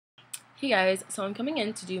Hey guys, so I'm coming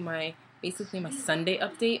in to do basically my Sunday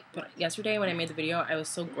update, but yesterday when I made the video, I was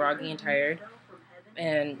so groggy and tired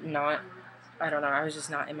and I don't know, I was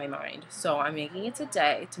just not in my mind. So I'm making it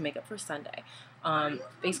today to make up for Sunday.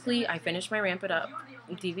 Basically, I finished my Ramp It Up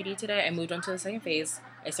DVD today. I moved on to the second phase.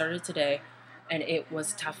 I started today, and it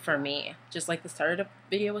was tough for me. Just like the start of the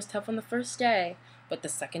video was tough on the first day, but the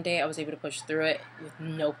second day I was able to push through it with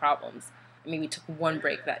no problems. I mean, we took one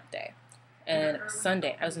break that day. And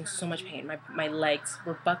Sunday, I was in so much pain. My legs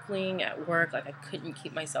were buckling at work. Like, I couldn't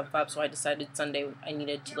keep myself up. So I decided Sunday I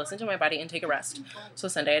needed to listen to my body and take a rest. So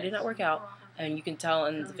Sunday I did not work out. And you can tell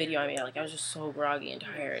in the video I made, like, I was just so groggy and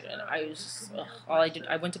tired. And I was just,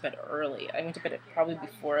 I went to bed early. I went to bed at probably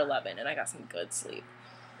before 11. And I got some good sleep.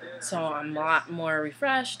 So I'm a lot more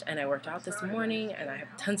refreshed. And I worked out this morning. And I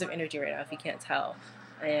have tons of energy right now, if you can't tell.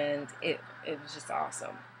 And it was just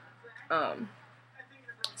awesome.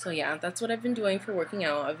 So yeah, that's what I've been doing for working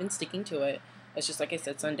out. I've been sticking to it. It's just like I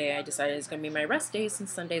said, Sunday I decided it's going to be my rest days,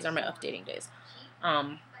 since Sundays are my updating days.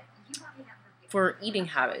 For eating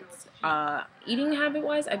habits, eating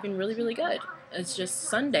habit-wise, I've been really, really good. It's just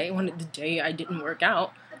Sunday, the day I didn't work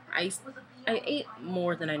out, I ate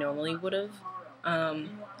more than I normally would have.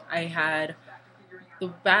 The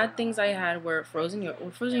bad things I had were frozen yogurt. Well,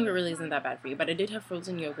 frozen yogurt really isn't that bad for you, but I did have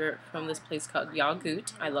frozen yogurt from this place called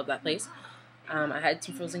Yogurt. I love that place. I had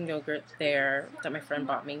some frozen yogurt there that my friend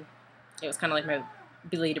bought me. It was kind of like my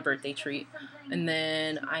belated birthday treat. And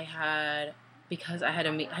then because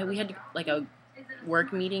we had like a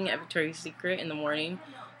work meeting at Victoria's Secret in the morning,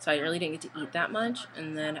 so I really didn't get to eat that much.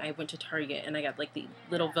 And then I went to Target and I got like the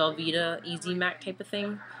little Velveeta Easy Mac type of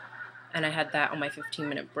thing, and I had that on my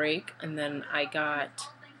 15-minute break. And then I got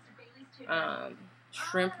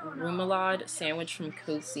shrimp remoulade sandwich from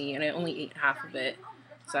Cozy, and I only ate half of it.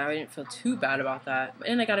 So I didn't feel too bad about that.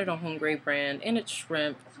 And I got it on Home Grade brand, and it's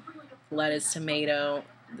shrimp, lettuce, tomato,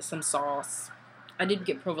 some sauce. I did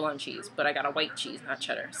get provolone cheese, but I got a white cheese, not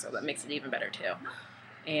cheddar, so that makes it even better too.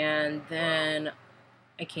 And then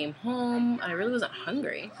I came home. I really wasn't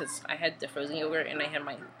hungry because I had the frozen yogurt and I had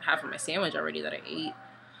half of my sandwich already that I ate.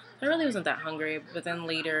 I really wasn't that hungry, but then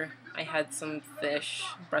later I had some fish,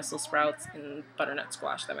 Brussels sprouts, and butternut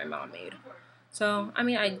squash that my mom made. So, I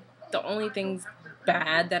mean, the only things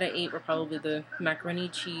bad that I ate were probably the macaroni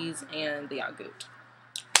cheese and the yogurt.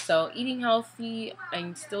 So eating healthy,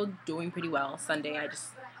 I'm still doing pretty well. Sunday I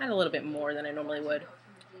just had a little bit more than I normally would,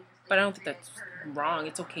 but I don't think that's wrong.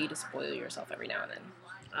 It's okay to spoil yourself every now and then.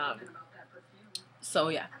 So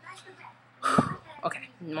yeah. Okay,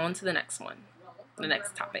 on to the next one. The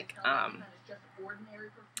next topic.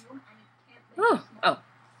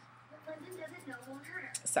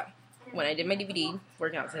 So when I did my DVD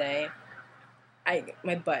workout today,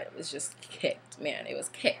 my butt was just kicked, man. It was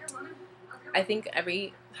kicked. I think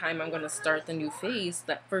every time I'm going to start the new phase,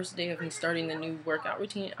 that first day of me starting the new workout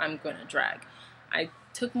routine, I'm going to drag. I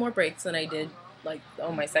took more breaks than I did, like,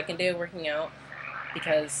 on my second day of working out,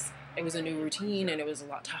 because it was a new routine and it was a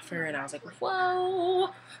lot tougher, and I was like, whoa.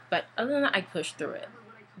 But other than that, I pushed through it.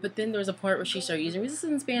 But then there was a point where she started using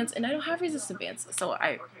resistance bands, and I don't have resistance bands, so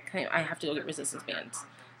I have to go get resistance bands,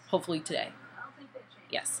 hopefully today.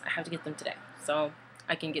 Yes, I have to get them today, so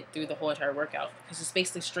I can get through the whole entire workout, because it's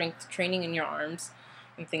basically strength training in your arms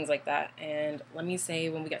and things like that. And let me say,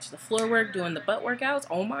 when we got to the floor work, doing the butt workouts,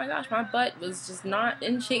 oh my gosh, my butt was just not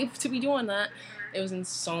in shape to be doing that. It was in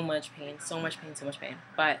so much pain, so much pain, so much pain.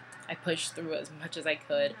 But I pushed through as much as I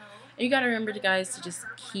could. And you gotta remember, guys, to just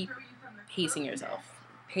keep pacing yourself.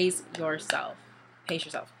 Pace yourself. Pace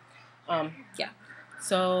yourself. Yeah.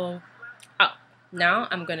 So, now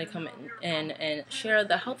I'm going to come in and share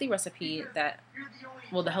the healthy recipe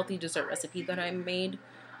the healthy dessert recipe that I made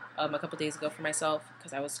a couple days ago for myself,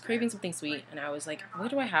 because I was craving something sweet, and I was like, what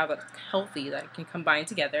do I have that's healthy that I can combine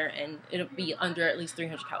together and it'll be under at least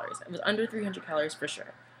 300 calories. It was under 300 calories for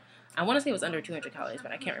sure. I want to say it was under 200 calories,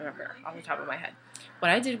 but I can't remember off the top of my head.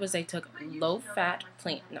 What I did was I took low-fat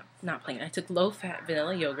I took low-fat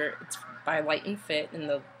vanilla yogurt. It's by Light and Fit,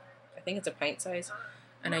 I think it's a pint size.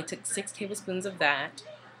 And I took 6 tablespoons of that.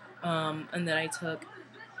 And then I took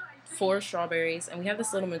 4 strawberries. And we have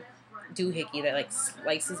this little doohickey that, like,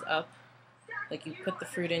 slices up. Like, you put the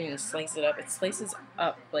fruit in and you slice it up. It slices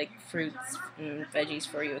up, like, fruits and veggies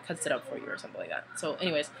for you. It cuts it up for you or something like that. So,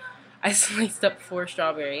 anyways, I sliced up 4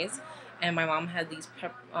 strawberries. And my mom had these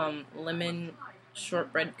lemon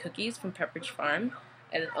shortbread cookies from Pepperidge Farm.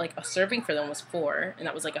 And, like, a serving for them was 4. And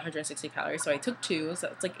that was, like, 160 calories. So I took 2. So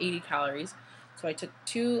that's, like, 80 calories. So I took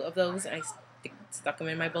 2 of those and I stuck them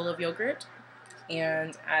in my bowl of yogurt,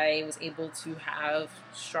 and I was able to have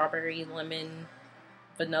strawberry, lemon,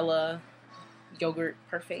 vanilla, yogurt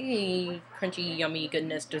parfait, crunchy, yummy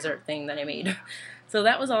goodness dessert thing that I made. So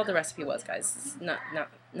that was all the recipe was, guys.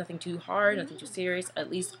 Nothing too hard, nothing too serious. At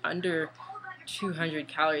least under 200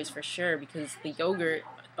 calories for sure, because the yogurt,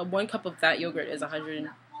 1 cup of that yogurt is 100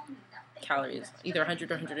 calories, either 100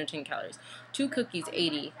 or 110 calories. 2 cookies,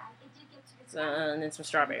 80, and then some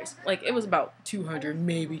strawberries. Like, it was about 200,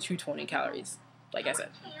 maybe 220 calories. Like I said,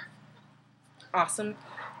 awesome,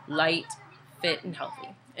 light, fit, and healthy,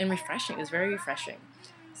 and refreshing. It's very refreshing.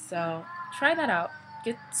 So try that out.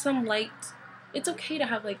 Get some light. It's okay to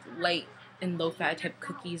have like light and low-fat type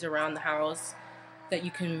cookies around the house that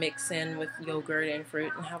you can mix in with yogurt and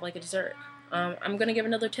fruit and have like a dessert. I'm gonna give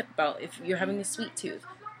another tip about if you're having a sweet tooth.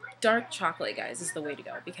 Dark chocolate, guys, is the way to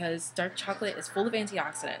go, because dark chocolate is full of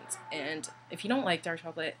antioxidants, and if you don't like dark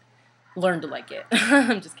chocolate, learn to like it.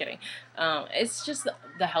 I'm just kidding. It's just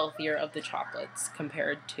the healthier of the chocolates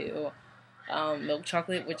compared to milk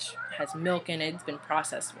chocolate, which has milk in it. It's been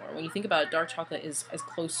processed more. When you think about it, dark chocolate is as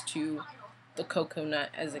close to the cocoa nut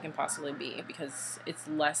as it can possibly be, because it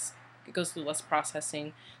goes through less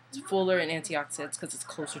processing. It's fuller in antioxidants because it's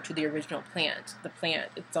closer to the original plant. The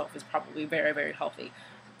plant itself is probably very, very healthy,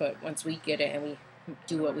 but once we get it and we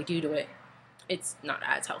do what we do to it, it's not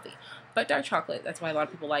as healthy. But dark chocolate, that's why a lot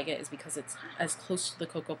of people like it, is because it's as close to the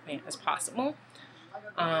cocoa plant as possible.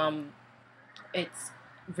 It's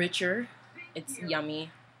richer, it's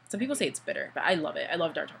yummy. Some people say it's bitter, but I love it. I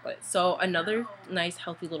love dark chocolate. So another nice,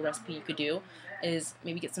 healthy little recipe you could do is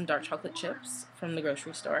maybe get some dark chocolate chips from the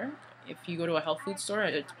grocery store. If you go to a health food store,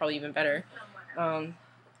 it's probably even better. And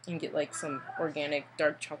get like some organic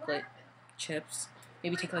dark chocolate chips.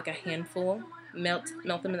 Maybe take like a handful, melt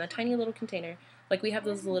them in a tiny little container. Like we have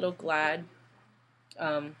those little Glad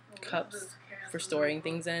cups for storing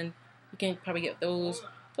things in. You can probably get those.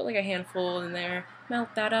 Put like a handful in there.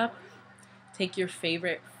 Melt that up. Take your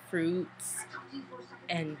favorite fruits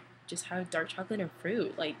and just have dark chocolate and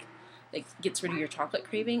fruit. Like gets rid of your chocolate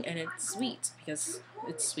craving, and it's sweet because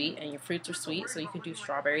it's sweet and your fruits are sweet. So you can do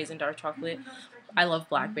strawberries and dark chocolate. I love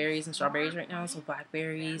blackberries and strawberries right now, so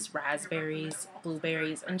blackberries, raspberries,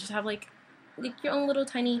 blueberries, and just have like your own little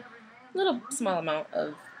tiny, small amount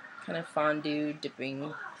of kind of fondue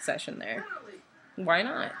dipping session there. Why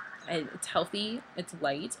not? It's healthy, it's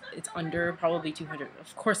light, it's under probably 200,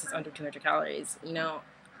 of course it's under 200 calories, you know,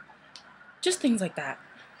 just things like that.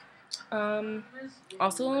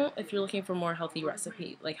 Also, if you're looking for more healthy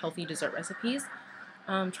healthy dessert recipes,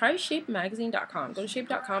 try shapemagazine.com. Go to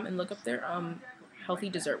shape.com and look up their healthy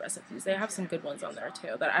dessert recipes. They have some good ones on there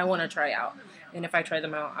too that I want to try out. And if I try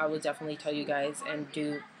them out, I will definitely tell you guys and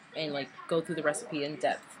like go through the recipe in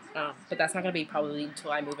depth. But that's not going to be probably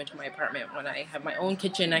until I move into my apartment, when I have my own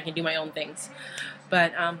kitchen, I can do my own things.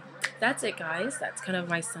 But that's it, guys. That's kind of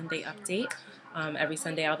my Sunday update. Every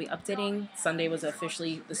Sunday I'll be updating. Sunday was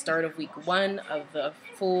officially the start of week 1 of the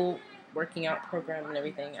full working out program and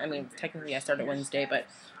everything. I mean, technically I started Wednesday, but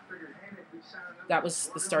that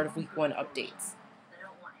was the start of week 1 updates.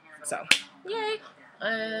 So, yay!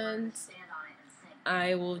 And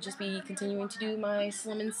I will just be continuing to do my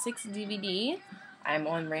Slim 6 DVD. I'm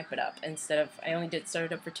on Ramp It Up. I only did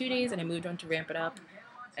Start It Up for 2 days, and I moved on to Ramp It Up.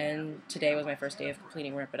 And today was my first day of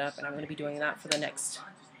completing Ramp It Up, and I'm going to be doing that for the next,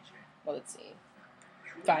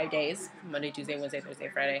 5 days. Monday, Tuesday, Wednesday, Thursday,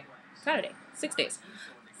 Friday, Saturday. 6 days.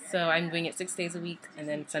 So I'm doing it 6 days a week, and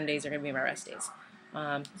then Sundays are going to be my rest days.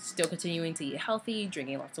 Still continuing to eat healthy,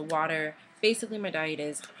 drinking lots of water. Basically, my diet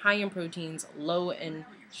is high in proteins, low in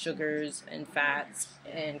sugars and fats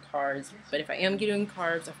and carbs. But if I am getting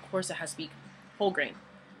carbs, of course it has to be whole grain.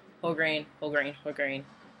 Whole grain.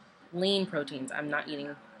 Lean proteins. I'm not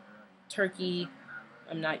eating turkey.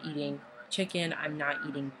 I'm not eating chicken. I'm not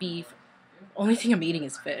eating beef. Only thing I'm eating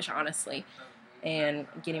is fish, honestly. And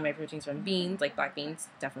getting my proteins from beans, like black beans,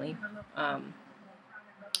 definitely. I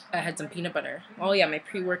had some peanut butter. Oh yeah, my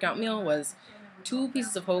pre-workout meal was 2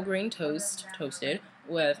 pieces of whole grain toast, toasted,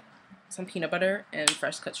 with some peanut butter and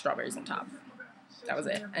fresh cut strawberries on top. That was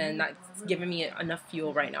it. And that's giving me enough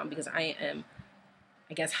fuel right now because I am,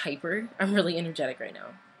 I guess, hyper. I'm really energetic right now.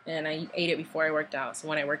 And I ate it before I worked out. So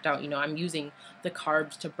when I worked out, I'm using the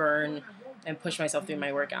carbs to burn and push myself through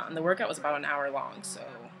my workout. And the workout was about an hour long, so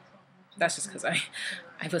that's just because I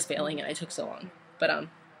was failing and I took so long. But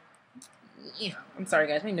yeah, I'm sorry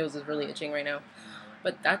guys, my nose is really itching right now.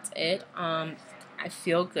 But that's it. I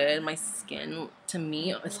feel good. My skin, to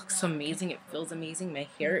me, it looks amazing. It feels amazing. My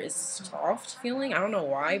hair is soft feeling. I don't know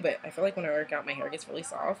why, but I feel like when I work out, my hair gets really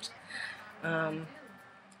soft. I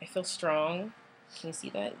feel strong. Can you see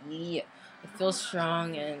that? Yeah. I feel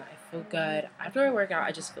strong and I feel good. After I work out,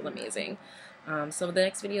 I just feel amazing. So the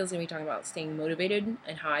next video is going to be talking about staying motivated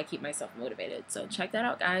and how I keep myself motivated. So check that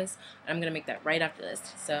out, guys. I'm going to make that right after this.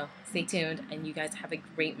 So stay tuned, and you guys have a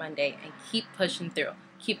great Monday, and keep pushing through.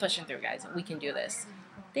 Keep pushing through, guys. We can do this.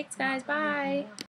 Thanks, guys. Bye.